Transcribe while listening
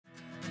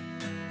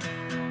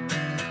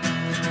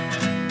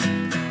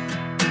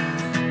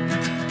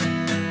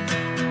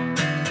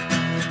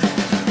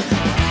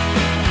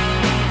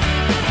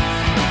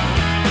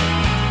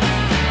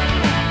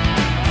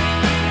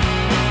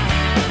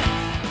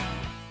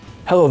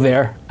Hello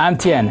there, I'm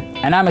Tien,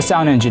 and I'm a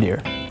sound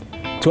engineer.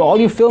 To all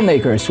you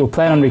filmmakers who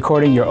plan on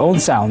recording your own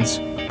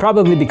sounds,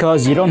 probably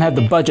because you don't have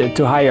the budget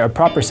to hire a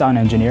proper sound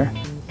engineer,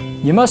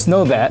 you must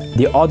know that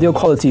the audio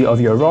quality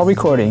of your raw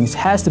recordings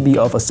has to be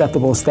of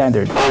acceptable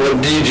standard. I'm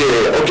a DJ.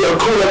 Okay,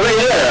 cool,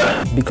 right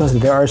there. Because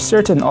there are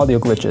certain audio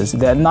glitches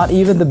that not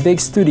even the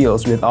big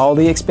studios with all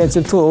the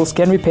expensive tools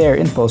can repair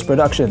in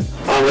post-production.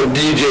 I'm a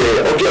DJ.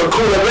 Okay,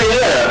 cool, right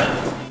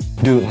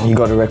there. Dude, you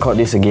gotta record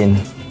this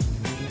again.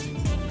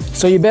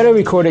 So you better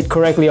record it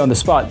correctly on the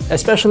spot,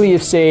 especially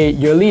if, say,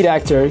 your lead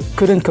actor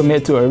couldn't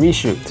commit to a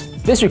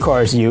reshoot. This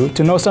requires you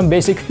to know some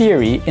basic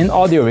theory in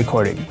audio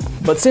recording.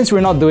 But since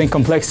we're not doing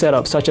complex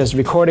setups such as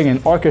recording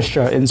an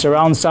orchestra in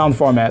surround sound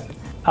format,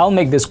 I'll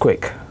make this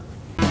quick.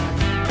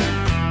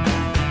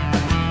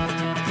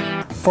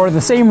 For the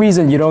same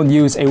reason you don't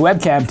use a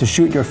webcam to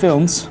shoot your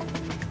films,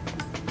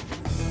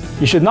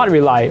 you should not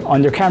rely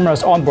on your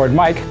camera's onboard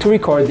mic to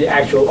record the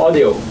actual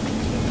audio.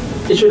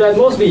 It should at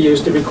most be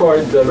used to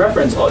record the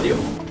reference audio.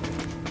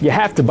 You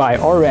have to buy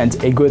or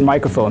rent a good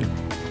microphone,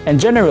 and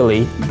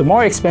generally, the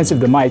more expensive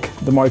the mic,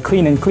 the more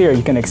clean and clear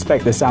you can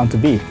expect the sound to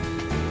be.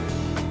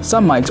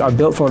 Some mics are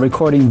built for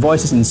recording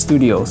voices in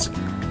studios,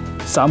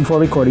 some for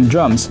recording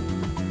drums,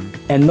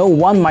 and no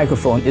one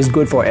microphone is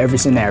good for every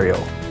scenario.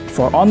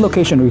 For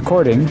on-location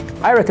recording,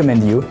 I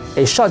recommend you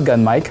a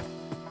shotgun mic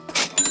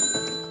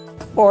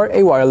or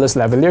a wireless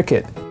lavalier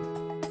kit,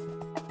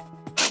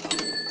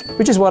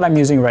 which is what I'm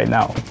using right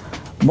now.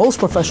 Most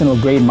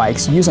professional-grade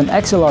mics use an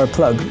XLR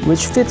plug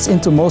which fits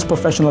into most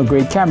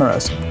professional-grade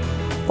cameras,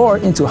 or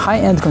into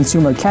high-end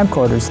consumer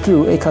camcorders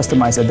through a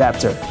customized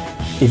adapter.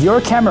 If your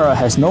camera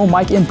has no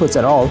mic inputs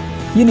at all,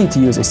 you need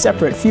to use a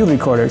separate field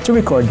recorder to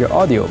record your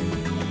audio.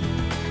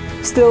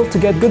 Still, to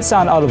get good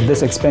sound out of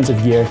this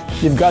expensive gear,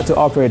 you've got to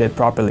operate it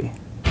properly.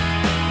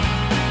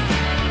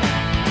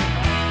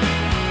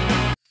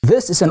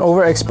 This is an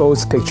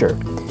overexposed picture.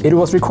 It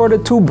was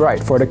recorded too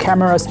bright for the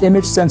camera's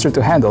image sensor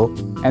to handle,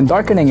 and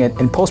darkening it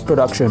in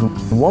post-production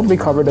won't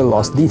recover the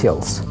lost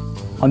details.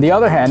 On the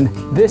other hand,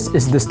 this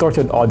is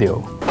distorted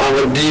audio.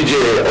 I'm a DJ.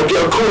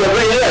 Okay, cool,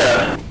 right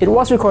there. It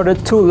was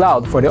recorded too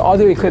loud for the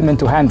audio equipment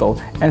to handle,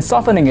 and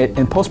softening it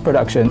in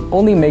post-production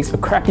only makes a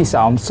crappy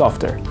sound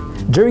softer.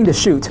 During the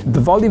shoot, the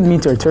volume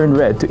meter turned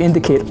red to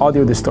indicate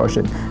audio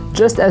distortion,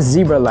 just as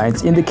zebra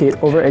lines indicate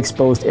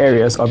overexposed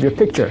areas of your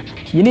picture.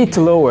 You need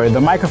to lower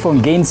the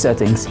microphone gain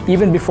settings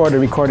even before the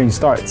recording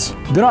starts.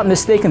 Do not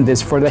mistake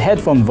this for the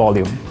headphone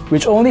volume,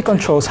 which only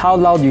controls how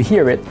loud you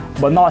hear it,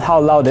 but not how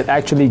loud it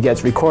actually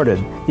gets recorded.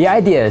 The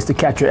idea is to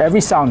capture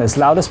every sound as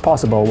loud as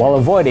possible while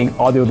avoiding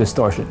audio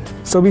distortion.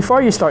 So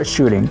before you start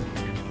shooting,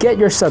 get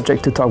your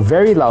subject to talk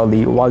very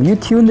loudly while you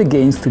tune the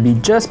gains to be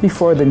just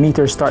before the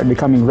meters start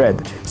becoming red,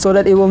 so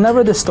that it will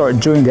never distort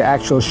during the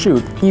actual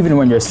shoot, even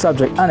when your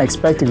subject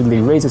unexpectedly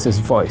raises his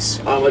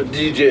voice. I'm a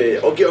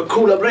DJ. Okay,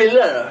 cool, right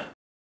there.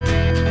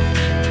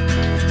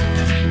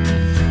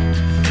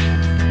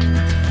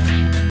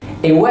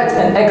 A wet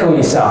and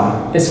echoey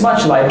sound is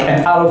much like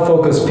an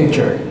out-of-focus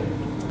picture,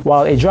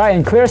 while a dry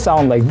and clear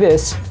sound like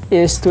this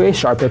is to a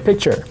sharper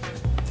picture.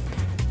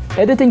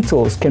 Editing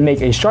tools can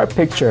make a sharp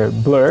picture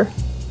blur,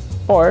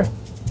 or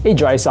a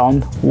dry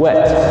sound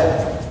wet.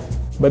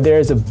 But there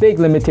is a big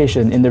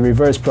limitation in the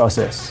reverse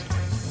process.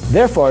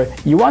 Therefore,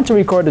 you want to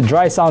record the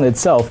dry sound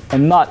itself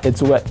and not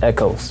its wet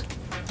echoes.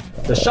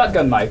 The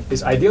shotgun mic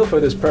is ideal for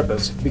this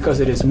purpose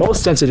because it is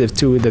most sensitive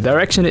to the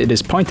direction it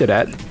is pointed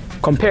at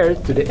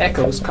compared to the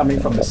echoes coming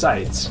from the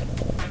sides.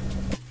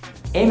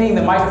 Aiming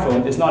the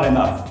microphone is not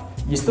enough.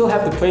 You still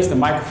have to place the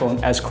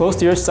microphone as close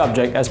to your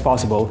subject as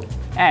possible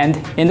and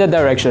in the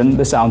direction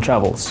the sound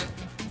travels.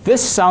 This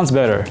sounds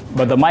better,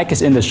 but the mic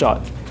is in the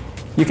shot.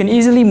 You can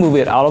easily move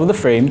it out of the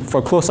frame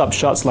for close-up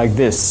shots like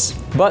this.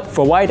 But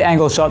for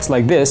wide-angle shots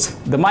like this,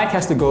 the mic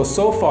has to go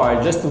so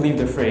far just to leave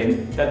the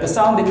frame that the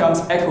sound becomes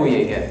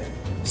echoey again.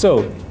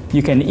 So,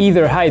 you can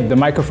either hide the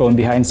microphone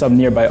behind some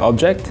nearby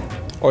object,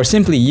 or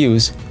simply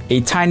use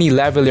a tiny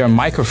lavalier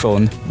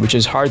microphone, which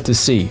is hard to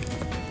see.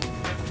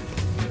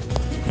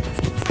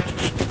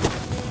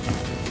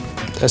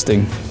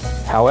 Testing.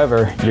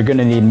 However, you're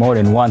gonna need more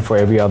than one for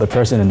every other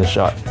person in the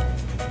shot.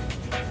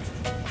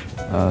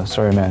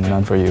 Sorry man,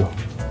 none for you.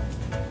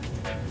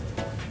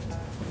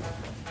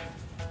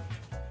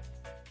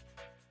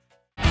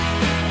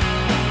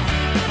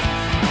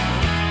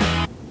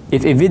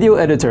 If a video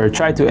editor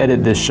tried to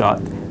edit this shot,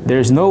 there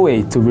is no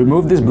way to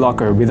remove this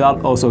blocker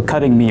without also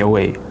cutting me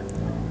away.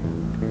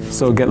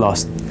 So get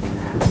lost.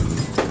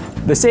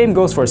 The same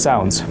goes for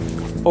sounds.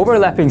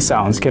 Overlapping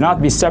sounds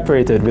cannot be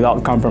separated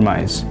without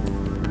compromise.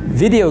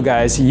 Video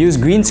guys use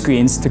green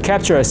screens to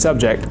capture a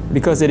subject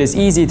because it is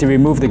easy to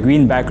remove the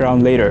green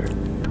background later.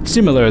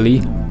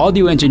 Similarly,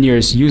 audio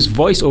engineers use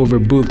voice-over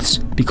booths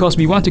because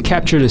we want to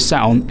capture the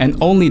sound and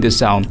only the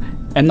sound,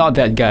 and not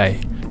that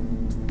guy.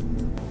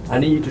 I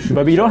need you to shoot.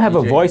 But we don't have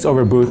a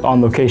voice-over booth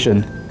on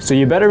location, so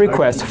you better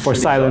request for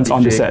silence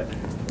on the set.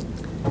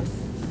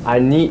 I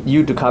need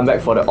you to come back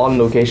for the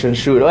on-location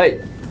shoot, right?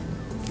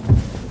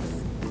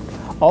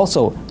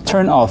 Also,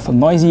 turn off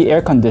noisy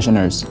air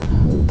conditioners.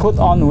 put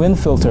on wind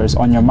filters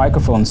on your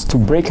microphones to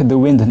break the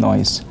wind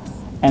noise,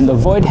 and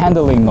avoid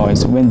handling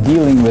noise when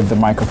dealing with the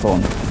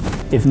microphone.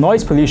 If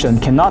noise pollution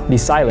cannot be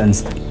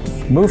silenced,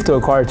 move to a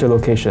quieter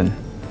location.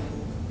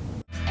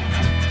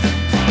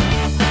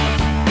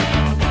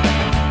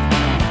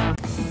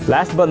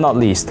 Last but not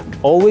least,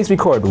 always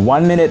record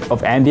 1 minute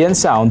of ambient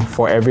sound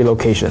for every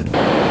location.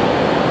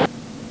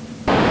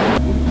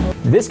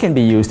 This can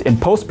be used in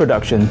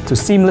post-production to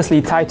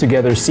seamlessly tie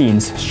together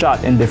scenes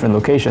shot in different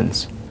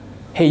locations.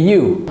 Hey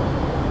you!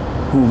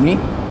 Who, me?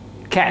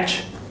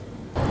 Catch!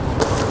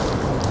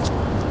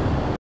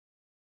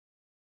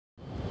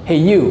 Hey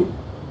you!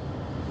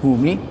 Who,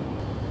 me?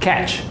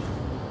 Catch!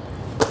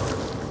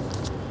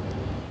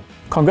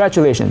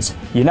 Congratulations,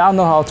 you now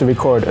know how to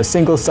record a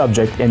single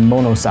subject in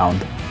mono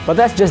sound. But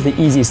that's just the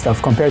easy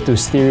stuff compared to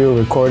stereo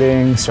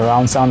recording,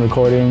 surround sound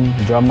recording,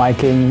 drum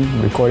miking,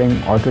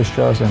 recording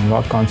orchestras and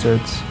rock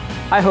concerts.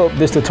 I hope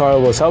this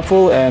tutorial was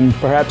helpful and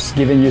perhaps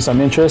giving you some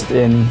interest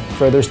in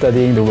further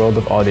studying the world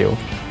of audio.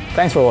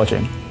 Thanks for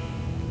watching.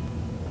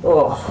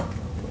 Oh,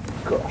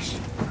 gosh.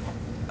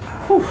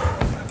 Whew.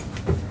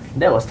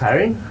 That was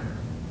tiring.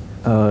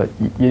 You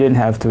didn't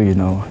have to, you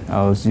know.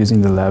 I was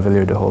using the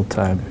lavalier the whole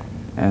time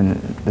and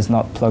it's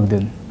not plugged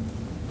in.